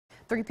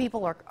3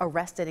 people are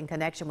arrested in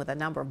connection with a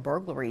number of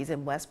burglaries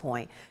in West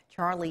Point.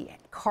 Carly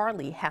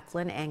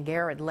Heflin and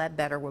Garrett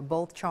Ledbetter were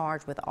both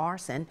charged with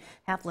arson.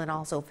 Heflin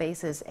also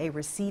faces a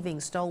receiving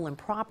stolen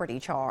property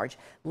charge.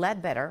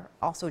 Ledbetter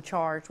also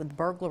charged with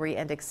burglary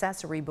and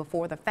accessory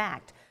before the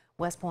fact.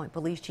 West Point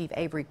Police Chief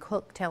Avery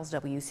Cook tells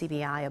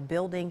WCBI a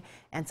building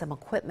and some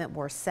equipment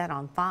were set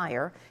on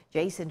fire.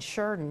 Jason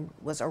Sheridan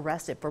was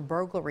arrested for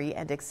burglary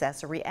and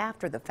accessory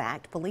after the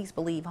fact. Police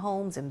believe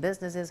homes and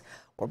businesses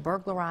were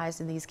burglarized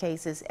in these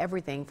cases.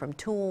 Everything from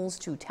tools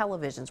to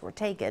televisions were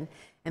taken.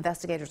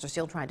 Investigators are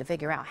still trying to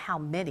figure out how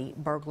many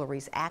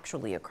burglaries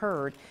actually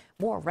occurred.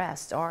 More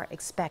arrests are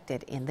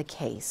expected in the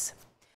case.